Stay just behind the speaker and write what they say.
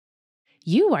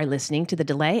You are listening to the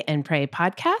Delay and Pray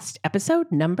podcast,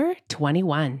 episode number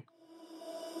 21.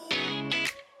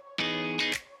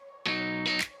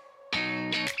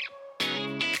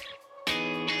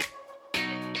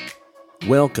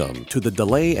 Welcome to the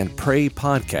Delay and Pray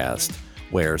podcast,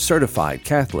 where certified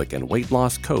Catholic and weight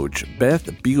loss coach Beth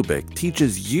Bubick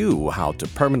teaches you how to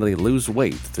permanently lose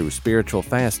weight through spiritual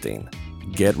fasting.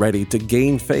 Get ready to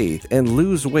gain faith and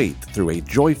lose weight through a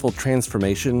joyful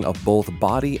transformation of both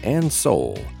body and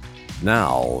soul.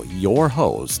 Now, your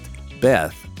host,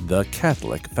 Beth, the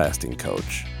Catholic fasting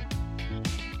coach.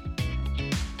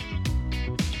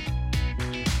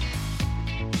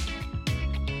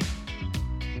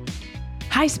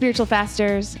 Hi, spiritual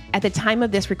fasters. At the time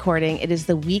of this recording, it is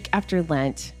the week after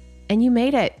Lent, and you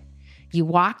made it. You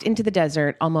walked into the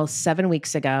desert almost 7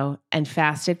 weeks ago and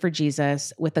fasted for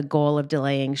Jesus with the goal of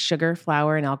delaying sugar,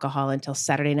 flour, and alcohol until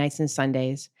Saturday nights and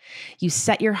Sundays. You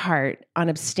set your heart on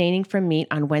abstaining from meat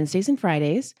on Wednesdays and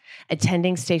Fridays,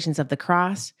 attending Stations of the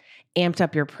Cross, amped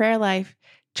up your prayer life,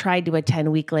 tried to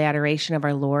attend weekly adoration of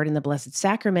our Lord in the Blessed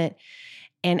Sacrament,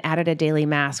 and added a daily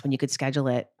Mass when you could schedule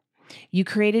it. You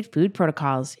created food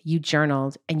protocols, you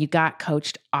journaled, and you got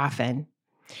coached often.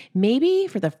 Maybe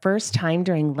for the first time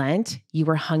during Lent, you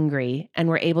were hungry and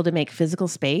were able to make physical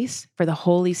space for the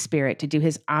Holy Spirit to do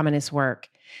his ominous work.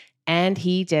 And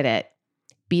he did it.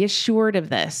 Be assured of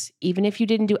this. Even if you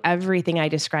didn't do everything I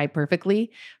described perfectly,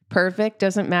 perfect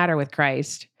doesn't matter with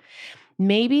Christ.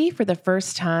 Maybe for the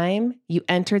first time, you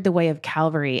entered the way of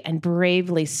Calvary and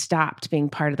bravely stopped being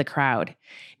part of the crowd.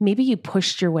 Maybe you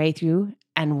pushed your way through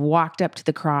and walked up to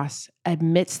the cross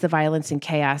amidst the violence and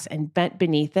chaos and bent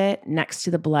beneath it next to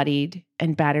the bloodied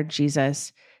and battered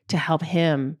Jesus to help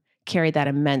him carry that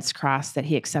immense cross that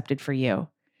he accepted for you.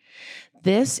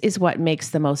 This is what makes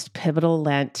the most pivotal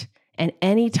Lent and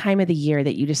any time of the year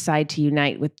that you decide to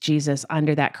unite with Jesus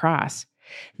under that cross.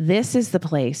 This is the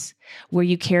place where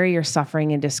you carry your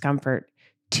suffering and discomfort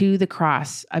to the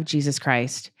cross of Jesus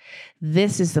Christ.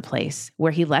 This is the place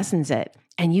where he lessens it,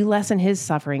 and you lessen his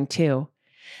suffering too.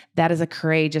 That is a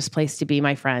courageous place to be,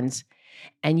 my friends.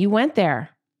 And you went there.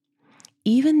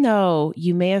 Even though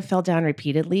you may have fell down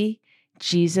repeatedly,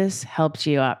 Jesus helped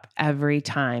you up every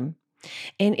time.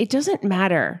 And it doesn't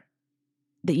matter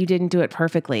that you didn't do it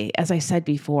perfectly. As I said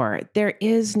before, there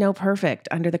is no perfect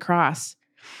under the cross.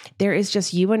 There is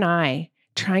just you and I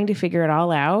trying to figure it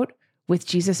all out with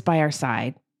Jesus by our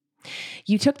side.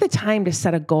 You took the time to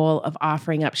set a goal of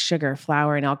offering up sugar,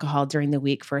 flour, and alcohol during the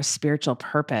week for a spiritual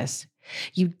purpose.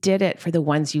 You did it for the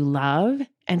ones you love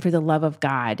and for the love of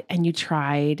God, and you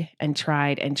tried and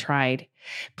tried and tried.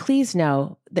 Please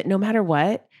know that no matter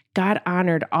what, God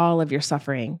honored all of your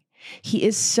suffering. He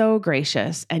is so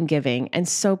gracious and giving and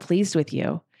so pleased with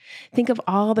you. Think of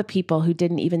all the people who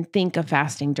didn't even think of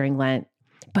fasting during Lent,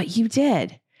 but you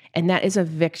did, and that is a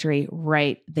victory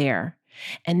right there.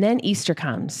 And then Easter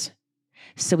comes.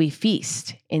 So we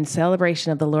feast in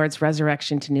celebration of the Lord's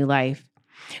resurrection to new life.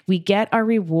 We get our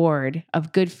reward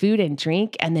of good food and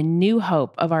drink and the new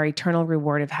hope of our eternal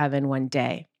reward of heaven one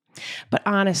day. But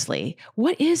honestly,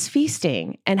 what is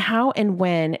feasting and how and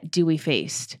when do we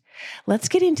feast? Let's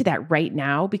get into that right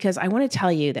now because I want to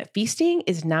tell you that feasting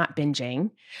is not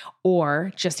binging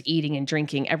or just eating and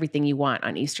drinking everything you want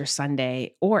on Easter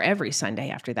Sunday or every Sunday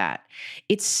after that.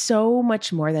 It's so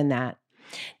much more than that.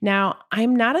 Now,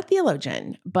 I'm not a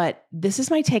theologian, but this is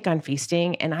my take on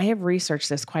feasting, and I have researched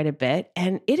this quite a bit,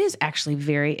 and it is actually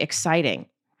very exciting.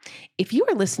 If you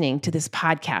are listening to this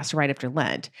podcast right after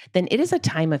Lent, then it is a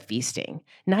time of feasting,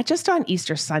 not just on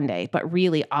Easter Sunday, but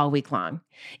really all week long.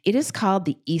 It is called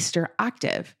the Easter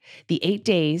Octave, the 8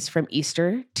 days from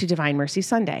Easter to Divine Mercy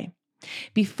Sunday.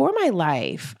 Before my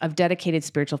life of dedicated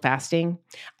spiritual fasting,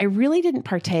 I really didn't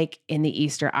partake in the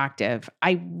Easter Octave.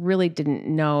 I really didn't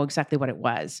know exactly what it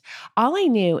was. All I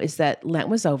knew is that Lent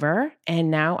was over and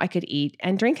now I could eat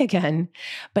and drink again.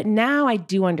 But now I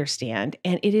do understand,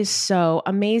 and it is so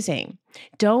amazing.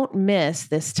 Don't miss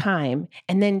this time,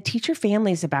 and then teach your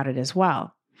families about it as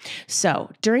well.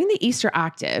 So during the Easter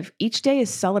Octave, each day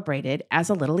is celebrated as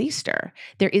a little Easter.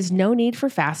 There is no need for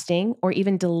fasting or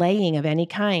even delaying of any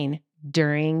kind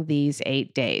during these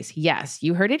 8 days. Yes,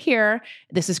 you heard it here.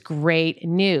 This is great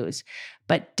news,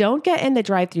 but don't get in the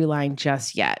drive-through line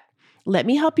just yet. Let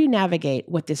me help you navigate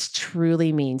what this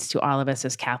truly means to all of us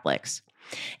as Catholics.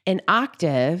 An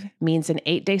octave means an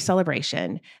 8-day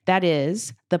celebration. That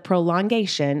is the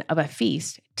prolongation of a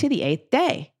feast to the 8th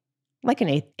day, like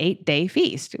an 8-day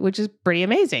feast, which is pretty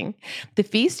amazing. The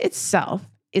feast itself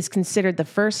is considered the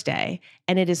first day,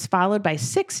 and it is followed by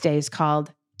 6 days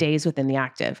called days within the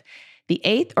octave. The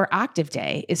 8th or octave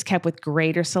day is kept with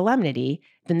greater solemnity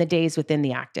than the days within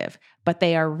the octave, but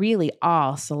they are really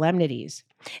all solemnities.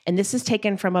 And this is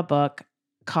taken from a book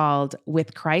called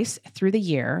With Christ Through the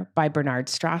Year by Bernard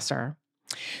Strasser.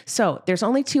 So there's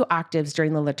only 2 octaves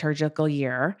during the liturgical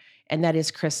year, and that is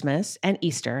Christmas and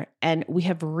Easter, and we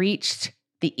have reached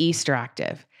the Easter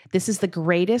octave. This is the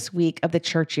greatest week of the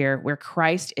church year where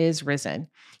Christ is risen.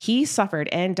 He suffered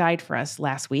and died for us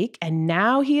last week, and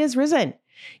now he is risen.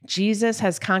 Jesus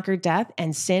has conquered death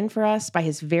and sin for us by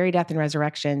his very death and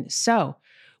resurrection. So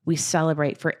we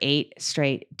celebrate for 8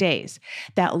 straight days.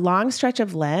 That long stretch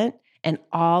of Lent and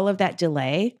all of that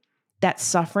delay, that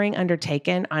suffering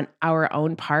undertaken on our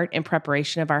own part in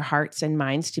preparation of our hearts and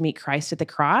minds to meet Christ at the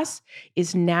cross,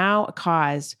 is now a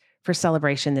cause for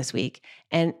celebration this week.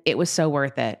 And it was so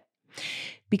worth it.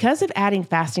 Because of adding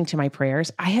fasting to my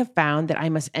prayers, I have found that I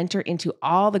must enter into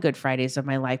all the Good Fridays of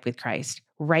my life with Christ,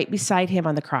 right beside him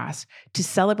on the cross, to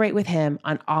celebrate with him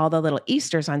on all the little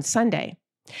Easters on Sunday.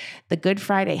 The Good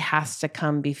Friday has to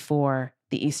come before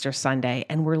the Easter Sunday,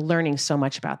 and we're learning so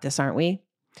much about this, aren't we?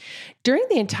 During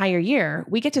the entire year,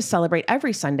 we get to celebrate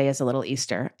every Sunday as a little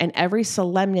Easter, and every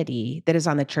solemnity that is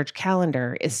on the church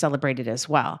calendar is celebrated as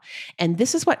well. And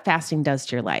this is what fasting does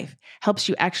to your life, helps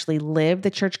you actually live the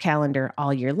church calendar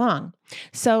all year long.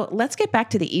 So let's get back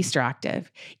to the Easter octave.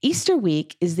 Easter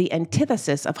week is the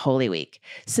antithesis of Holy Week.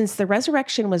 Since the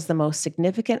resurrection was the most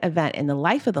significant event in the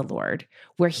life of the Lord,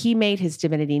 where he made his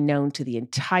divinity known to the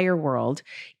entire world,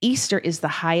 Easter is the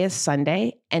highest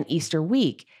Sunday, and Easter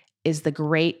week is the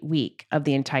great week of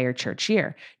the entire church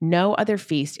year. No other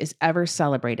feast is ever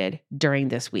celebrated during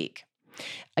this week.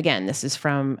 Again, this is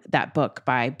from that book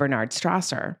by Bernard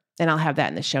Strasser, and I'll have that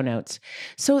in the show notes.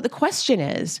 So the question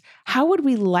is, how would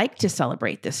we like to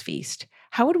celebrate this feast?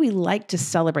 How would we like to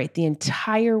celebrate the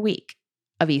entire week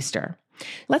of Easter?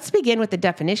 Let's begin with the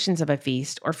definitions of a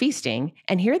feast or feasting,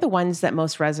 and here are the ones that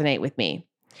most resonate with me.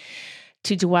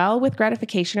 To dwell with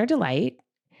gratification or delight,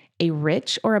 a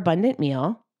rich or abundant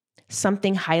meal,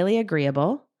 something highly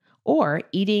agreeable, or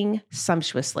eating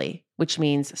sumptuously, which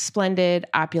means splendid,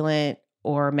 opulent,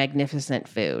 or magnificent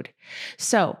food.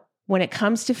 So when it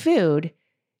comes to food,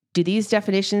 do these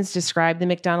definitions describe the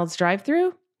McDonald's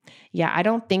drive-thru? Yeah, I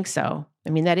don't think so. I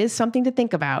mean, that is something to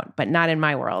think about, but not in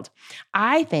my world.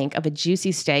 I think of a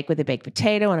juicy steak with a baked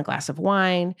potato and a glass of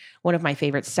wine, one of my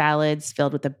favorite salads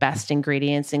filled with the best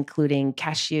ingredients, including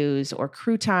cashews or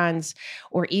croutons,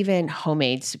 or even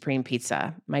homemade supreme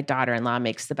pizza. My daughter-in-law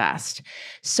makes the best.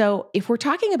 So if we're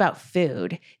talking about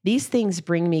food, these things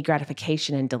bring me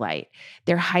gratification and delight.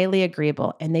 They're highly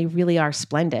agreeable, and they really are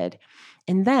splendid.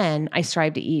 And then I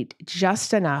strive to eat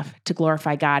just enough to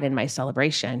glorify God in my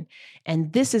celebration.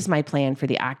 And this is my plan for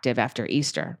the octave after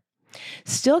Easter.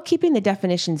 Still keeping the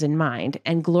definitions in mind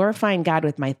and glorifying God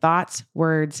with my thoughts,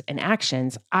 words, and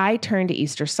actions, I turn to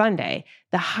Easter Sunday,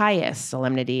 the highest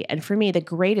solemnity, and for me, the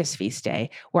greatest feast day,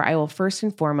 where I will first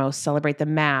and foremost celebrate the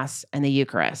Mass and the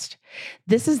Eucharist.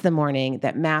 This is the morning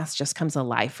that Mass just comes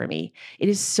alive for me. It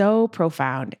is so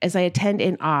profound as I attend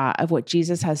in awe of what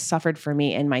Jesus has suffered for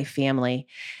me and my family,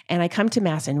 and I come to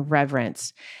Mass in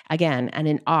reverence, again, and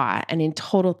in awe and in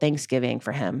total thanksgiving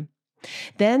for him.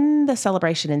 Then the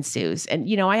celebration ensues. And,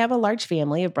 I have a large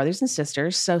family of brothers and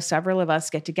sisters, so several of us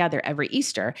get together every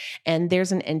Easter, and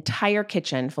there's an entire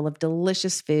kitchen full of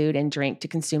delicious food and drink to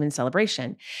consume in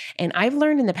celebration. And I've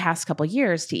learned in the past couple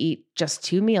years to eat just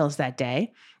 2 meals that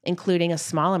day, including a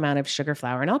small amount of sugar,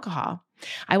 flour, and alcohol.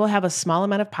 I will have a small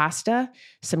amount of pasta,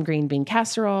 some green bean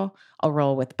casserole, a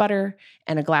roll with butter,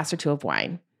 and a glass or 2 of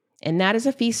wine. And that is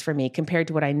a feast for me compared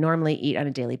to what I normally eat on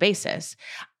a daily basis.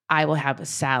 I will have a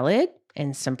salad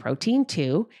and some protein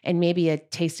too, and maybe a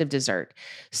taste of dessert.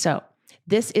 So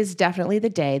this is definitely the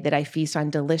day that I feast on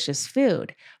delicious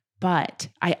food, but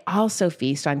I also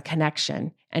feast on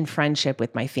connection and friendship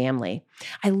with my family.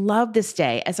 I love this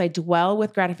day as I dwell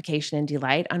with gratification and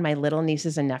delight on my little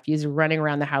nieces and nephews running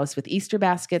around the house with Easter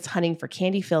baskets, hunting for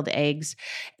candy-filled eggs.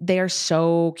 They are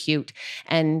so cute.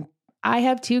 And I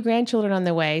have 2 grandchildren on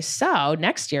the way. So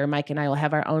next year, Mike and I will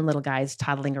have our own little guys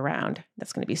toddling around.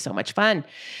 That's going to be so much fun.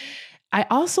 I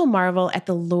also marvel at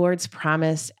the Lord's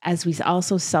promise as we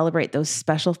also celebrate those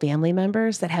special family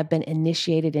members that have been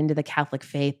initiated into the Catholic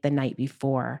faith the night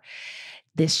before.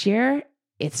 This year,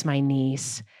 it's my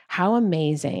niece. How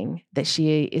amazing that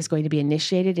she is going to be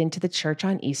initiated into the church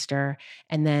on Easter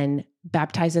and then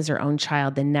baptizes her own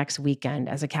child the next weekend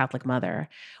as a Catholic mother,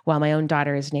 while my own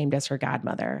daughter is named as her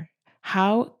godmother.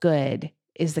 How good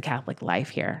is the Catholic life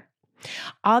here?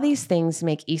 All these things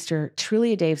make Easter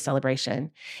truly a day of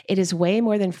celebration. It is way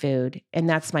more than food, and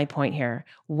that's my point here,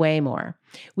 way more.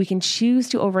 We can choose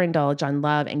to overindulge on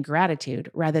love and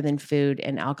gratitude rather than food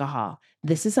and alcohol.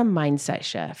 This is a mindset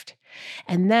shift.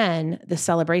 And then the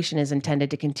celebration is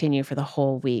intended to continue for the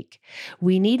whole week.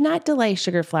 We need not delay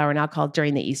sugar, flour, and alcohol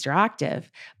during the Easter octave,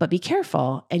 but be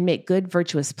careful and make good,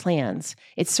 virtuous plans.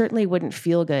 It certainly wouldn't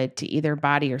feel good to either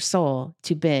body or soul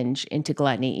to binge into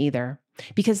gluttony either.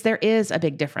 Because there is a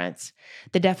big difference.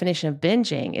 The definition of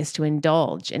binging is to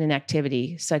indulge in an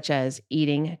activity such as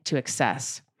eating to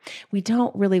excess. We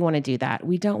don't really want to do that.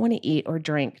 We don't want to eat or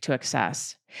drink to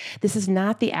excess. This is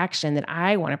not the action that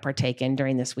I want to partake in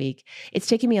during this week. It's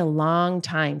taken me a long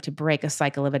time to break a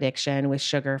cycle of addiction with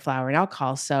sugar, flour, and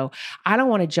alcohol. So I don't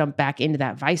want to jump back into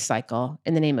that vice cycle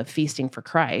in the name of feasting for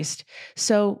Christ.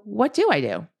 So what do I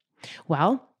do?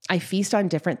 Well, I feast on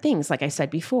different things, like I said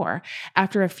before.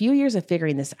 After a few years of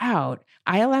figuring this out,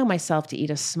 I allow myself to eat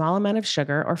a small amount of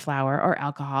sugar or flour or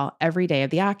alcohol every day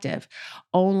of the octave.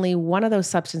 Only one of those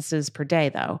substances per day,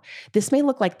 though. This may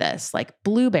look like this, like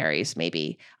blueberries,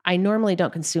 maybe. I normally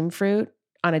don't consume fruit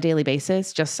on a daily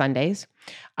basis, just Sundays.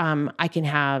 I can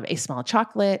have a small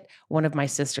chocolate, one of my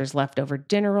sister's leftover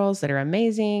dinner rolls that are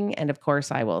amazing. And of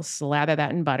course, I will slather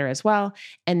that in butter as well.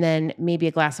 And then maybe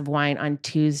a glass of wine on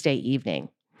Tuesday evening.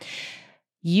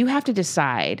 You have to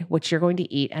decide what you're going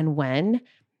to eat and when,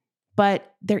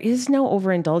 but there is no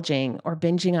overindulging or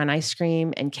binging on ice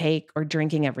cream and cake or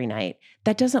drinking every night.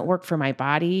 That doesn't work for my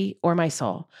body or my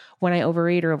soul. When I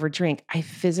overeat or overdrink, I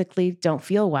physically don't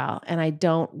feel well, and I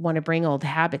don't want to bring old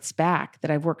habits back that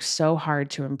I've worked so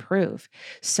hard to improve.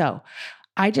 So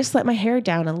I just let my hair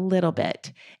down a little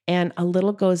bit, and a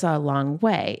little goes a long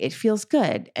way. It feels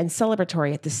good and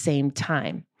celebratory at the same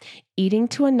time. Eating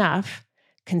to enough,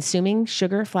 consuming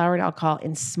sugar, flour, and alcohol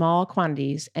in small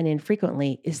quantities and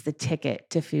infrequently is the ticket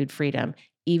to food freedom,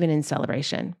 even in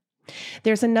celebration.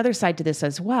 There's another side to this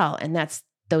as well, and that's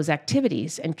those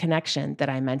activities and connection that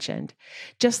I mentioned.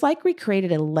 Just like we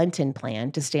created a Lenten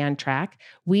plan to stay on track,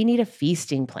 we need a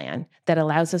feasting plan that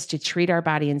allows us to treat our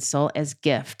body and soul as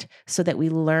gift so that we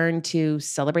learn to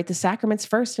celebrate the sacraments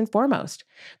first and foremost,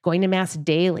 going to Mass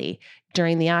daily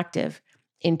during the octave,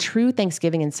 in true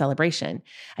thanksgiving and celebration,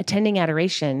 attending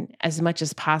adoration as much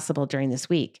as possible during this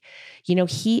week. You know,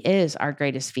 He is our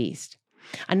greatest feast.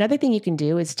 Another thing you can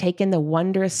do is take in the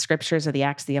wondrous scriptures of the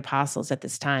Acts of the Apostles at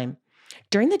this time.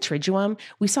 During the Triduum,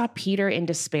 we saw Peter in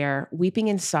despair, weeping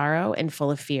in sorrow and full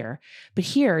of fear. But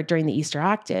here, during the Easter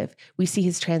octave, we see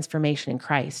his transformation in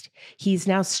Christ. He's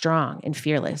now strong and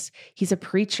fearless. He's a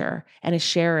preacher and a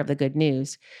sharer of the good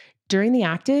news. During the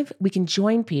octave, we can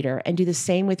join Peter and do the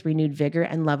same with renewed vigor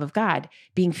and love of God,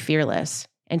 being fearless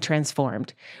and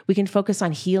transformed. We can focus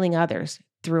on healing others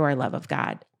through our love of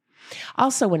God.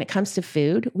 Also, when it comes to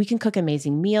food, we can cook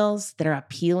amazing meals that are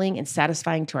appealing and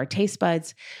satisfying to our taste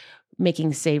buds,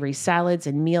 making savory salads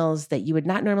and meals that you would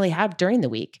not normally have during the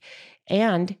week.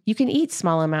 And you can eat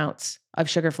small amounts of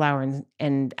sugar, flour,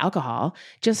 and alcohol,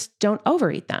 just don't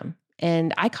overeat them.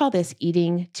 And I call this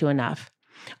eating to enough.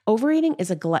 Overeating is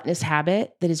a gluttonous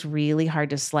habit that is really hard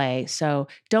to slay, so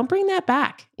don't bring that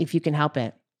back if you can help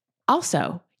it.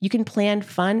 Also, you can plan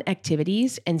fun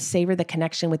activities and savor the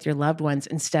connection with your loved ones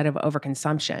instead of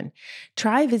overconsumption.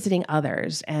 Try visiting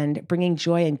others and bringing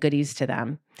joy and goodies to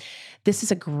them. This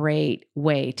is a great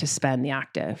way to spend the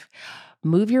octave.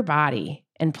 Move your body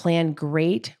and plan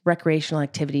great recreational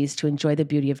activities to enjoy the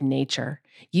beauty of nature.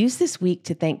 Use this week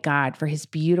to thank God for His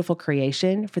beautiful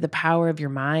creation, for the power of your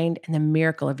mind, and the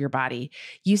miracle of your body.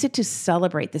 Use it to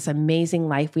celebrate this amazing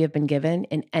life we have been given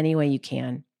in any way you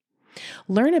can.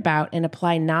 Learn about and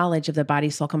apply knowledge of the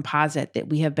body-soul composite that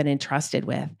we have been entrusted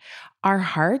with. Our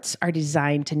hearts are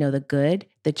designed to know the good,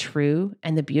 the true,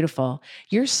 and the beautiful.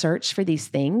 Your search for these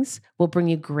things will bring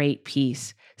you great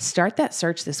peace. Start that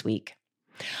search this week.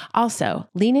 Also,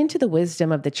 lean into the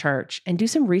wisdom of the church and do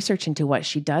some research into what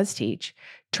she does teach.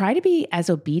 Try to be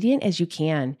as obedient as you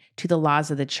can to the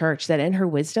laws of the church that in her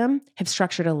wisdom have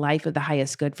structured a life of the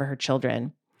highest good for her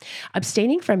children.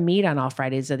 Abstaining from meat on all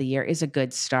Fridays of the year is a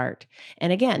good start.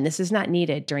 And again, this is not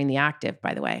needed during the octave,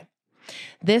 by the way.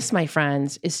 This, my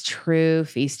friends, is true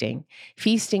feasting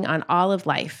on all of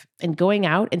life and going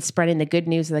out and spreading the good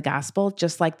news of the gospel,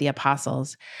 just like the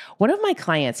apostles. One of my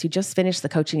clients who just finished the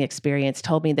coaching experience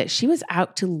told me that she was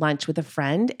out to lunch with a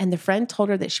friend, and the friend told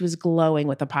her that she was glowing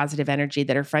with a positive energy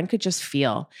that her friend could just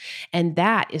feel. And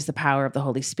that is the power of the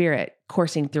Holy Spirit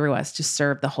coursing through us to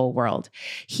serve the whole world.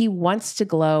 He wants to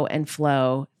glow and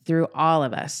flow through all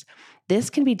of us. This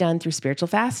can be done through spiritual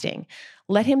fasting.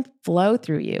 Let Him flow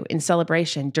through you in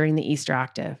celebration during the Easter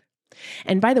octave.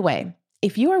 And by the way,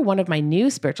 If you are one of my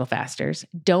new spiritual fasters,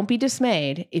 don't be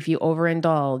dismayed if you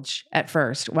overindulge at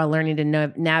first while learning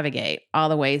to navigate all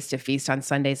the ways to feast on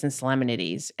Sundays and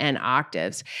solemnities and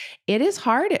octaves. It is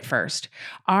hard at first.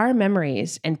 Our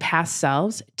memories and past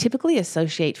selves typically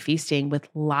associate feasting with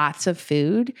lots of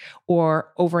food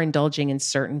or overindulging in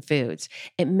certain foods.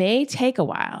 It may take a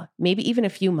while, maybe even a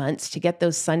few months, to get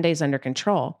those Sundays under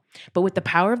control. But with the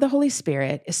power of the Holy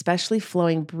Spirit, especially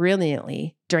flowing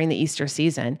brilliantly during the Easter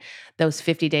season, those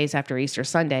 50 days after Easter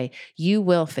Sunday, you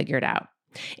will figure it out.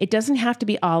 It doesn't have to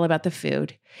be all about the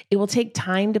food. It will take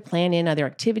time to plan in other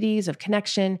activities of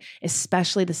connection,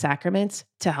 especially the sacraments,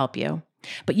 to help you.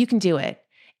 But you can do it.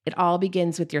 It all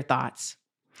begins with your thoughts.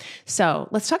 So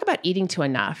let's talk about eating to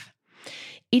enough.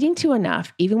 Eating to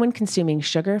enough, even when consuming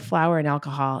sugar, flour, and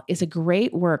alcohol, is a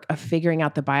great work of figuring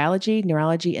out the biology,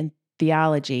 neurology, and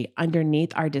theology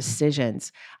underneath our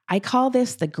decisions. I call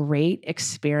this the great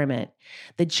experiment,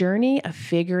 the journey of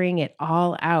figuring it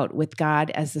all out with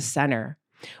God as the center.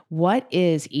 What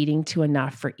is eating to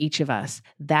enough for each of us?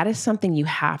 That is something you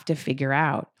have to figure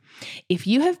out. If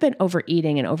you have been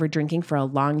overeating and overdrinking for a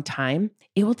long time,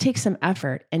 it will take some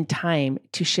effort and time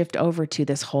to shift over to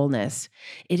this wholeness.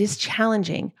 It is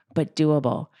challenging, but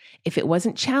doable. If it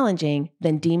wasn't challenging,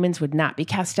 then demons would not be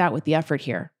cast out with the effort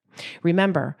here.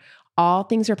 Remember, all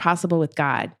things are possible with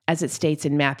God, as it states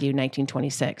in Matthew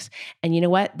 19:26. And you know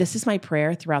what? This is my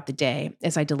prayer throughout the day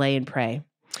as I delay and pray.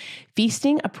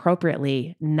 Feasting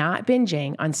appropriately, not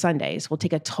binging on Sundays, will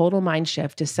take a total mind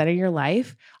shift to center your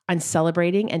life on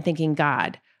celebrating and thanking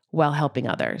God while helping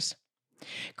others.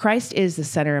 Christ is the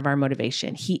center of our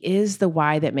motivation. He is the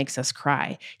why that makes us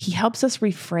cry. He helps us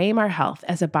reframe our health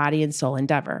as a body and soul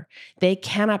endeavor. They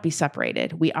cannot be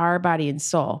separated. We are body and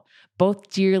soul,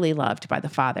 both dearly loved by the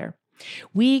Father.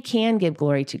 We can give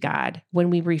glory to God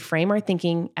when we reframe our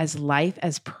thinking as life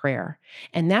as prayer,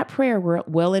 and that prayer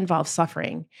will involve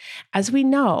suffering. As we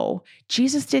know,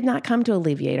 Jesus did not come to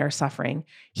alleviate our suffering.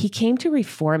 He came to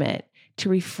reform it, to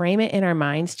reframe it in our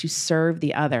minds to serve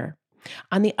the other.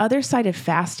 On the other side of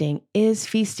fasting is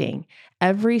feasting.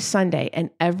 Every Sunday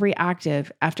and every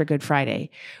octave after Good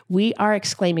Friday, we are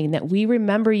exclaiming that we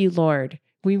remember you, Lord.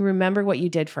 We remember what you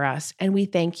did for us, and we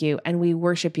thank you, and we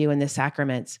worship you in the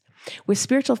sacraments. With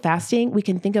spiritual fasting, we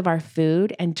can think of our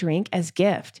food and drink as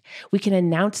gift. We can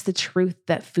announce the truth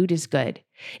that food is good.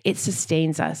 It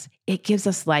sustains us. It gives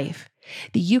us life.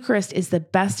 The Eucharist is the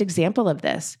best example of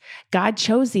this. God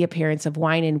chose the appearance of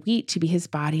wine and wheat to be his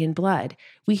body and blood.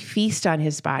 We feast on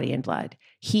his body and blood.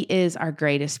 He is our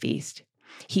greatest feast.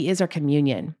 He is our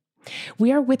communion.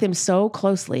 We are with him so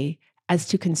closely as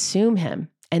to consume him,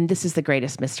 and this is the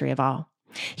greatest mystery of all.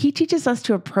 He teaches us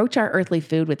to approach our earthly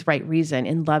food with right reason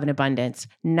in love and abundance,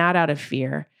 not out of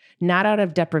fear, not out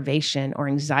of deprivation or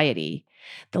anxiety.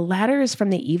 The latter is from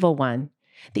the evil one.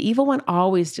 The evil one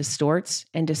always distorts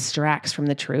and distracts from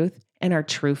the truth and our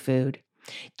true food.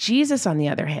 Jesus, on the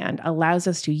other hand, allows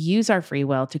us to use our free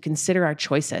will to consider our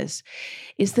choices.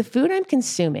 Is the food I'm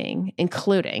consuming,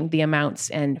 including the amounts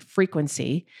and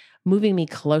frequency, moving me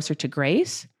closer to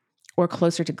grace or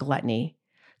closer to gluttony,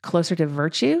 closer to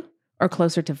virtue or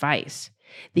closer to vice?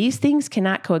 These things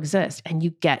cannot coexist, and you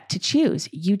get to choose.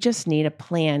 You just need a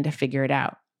plan to figure it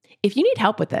out. If you need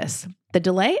help with this, the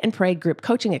Delay and Pray group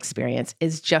coaching experience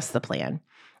is just the plan.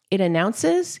 It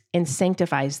announces and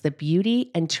sanctifies the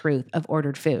beauty and truth of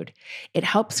ordered food. It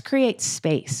helps create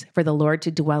space for the Lord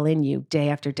to dwell in you day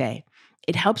after day.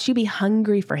 It helps you be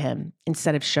hungry for him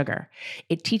instead of sugar.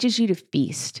 It teaches you to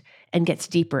feast and gets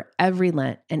deeper every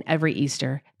Lent and every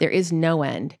Easter. There is no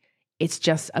end. It's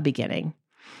just a beginning.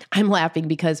 I'm laughing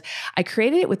because I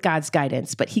created it with God's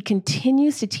guidance, but he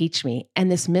continues to teach me,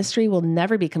 and this mystery will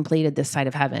never be completed this side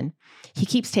of heaven. He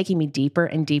keeps taking me deeper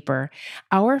and deeper.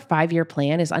 Our 5-year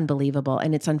plan is unbelievable,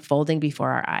 and it's unfolding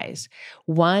before our eyes.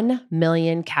 1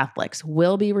 million Catholics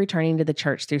will be returning to the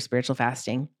church through spiritual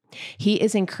fasting. He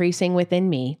is increasing within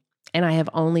me, and I have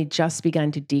only just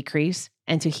begun to decrease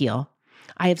and to heal.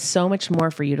 I have so much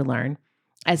more for you to learn.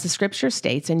 As the scripture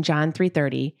states in John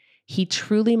 3:30, he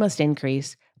truly must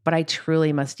increase, but I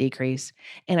truly must decrease.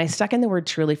 And I stuck in the word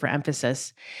truly for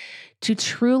emphasis. To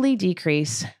truly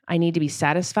decrease, I need to be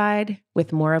satisfied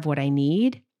with more of what I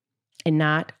need and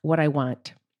not what I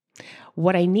want.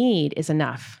 What I need is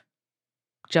enough,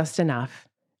 just enough.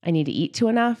 I need to eat to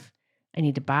enough. I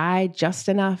need to buy just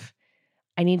enough.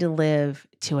 I need to live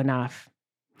to enough.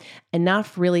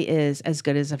 Enough really is as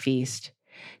good as a feast.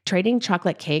 Trading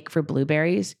chocolate cake for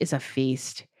blueberries is a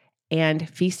feast. And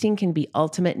feasting can be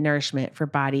ultimate nourishment for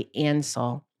body and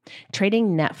soul.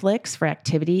 Trading Netflix for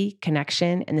activity,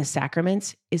 connection, and the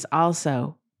sacraments is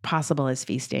also possible as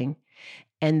feasting.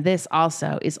 And this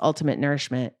also is ultimate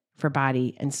nourishment for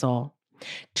body and soul.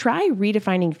 Try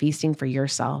redefining feasting for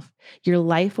yourself. Your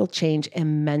life will change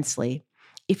immensely.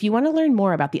 If you want to learn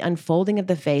more about the unfolding of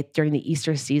the faith during the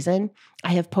Easter season,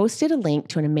 I have posted a link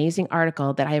to an amazing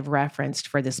article that I have referenced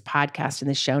for this podcast in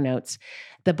the show notes.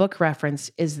 The book reference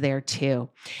is there too.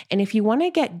 And if you want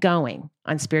to get going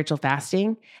on spiritual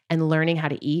fasting and learning how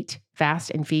to eat,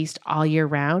 fast, and feast all year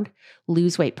round,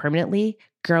 lose weight permanently,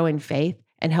 grow in faith,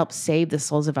 and help save the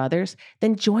souls of others,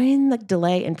 then join the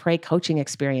Delay and Pray coaching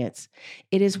experience.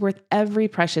 It is worth every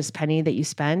precious penny that you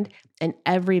spend and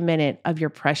every minute of your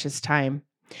precious time.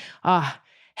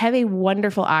 Have a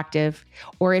wonderful octave,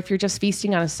 or if you're just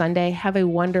feasting on a Sunday, have a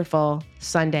wonderful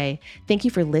Sunday. Thank you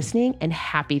for listening and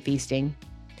happy feasting.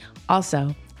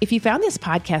 Also, if you found this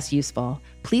podcast useful,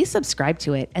 please subscribe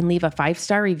to it and leave a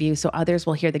 5-star review so others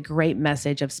will hear the great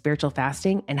message of spiritual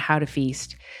fasting and how to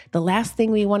feast. The last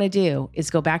thing we want to do is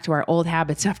go back to our old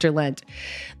habits after Lent.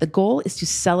 The goal is to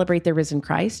celebrate the risen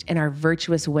Christ and our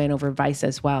virtuous win over vice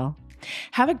as well.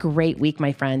 Have a great week,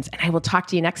 my friends, and I will talk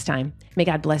to you next time. May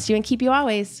God bless you and keep you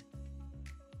always.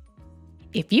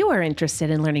 If you are interested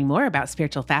in learning more about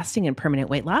spiritual fasting and permanent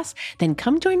weight loss, then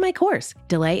come join my course,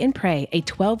 Delay and Pray, a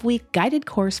 12-week guided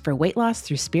course for weight loss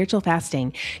through spiritual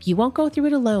fasting. You won't go through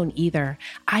it alone either.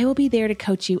 I will be there to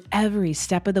coach you every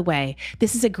step of the way.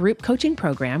 This is a group coaching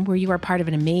program where you are part of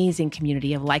an amazing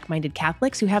community of like-minded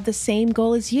Catholics who have the same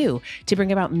goal as you, to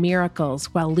bring about miracles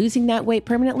while losing that weight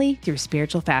permanently through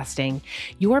spiritual fasting.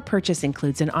 Your purchase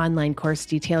includes an online course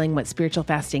detailing what spiritual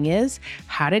fasting is,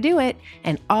 how to do it,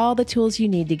 and all the tools you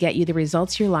need to get you the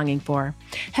results you're longing for.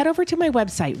 Head over to my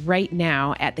website right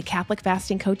now at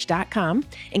thecatholicfastingcoach.com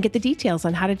and get the details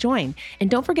on how to join. And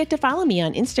don't forget to follow me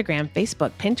on Instagram, Facebook,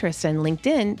 Pinterest, and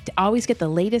LinkedIn to always get the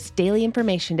latest daily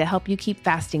information to help you keep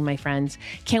fasting, my friends.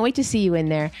 Can't wait to see you in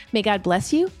there. May God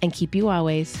bless you and keep you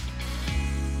always.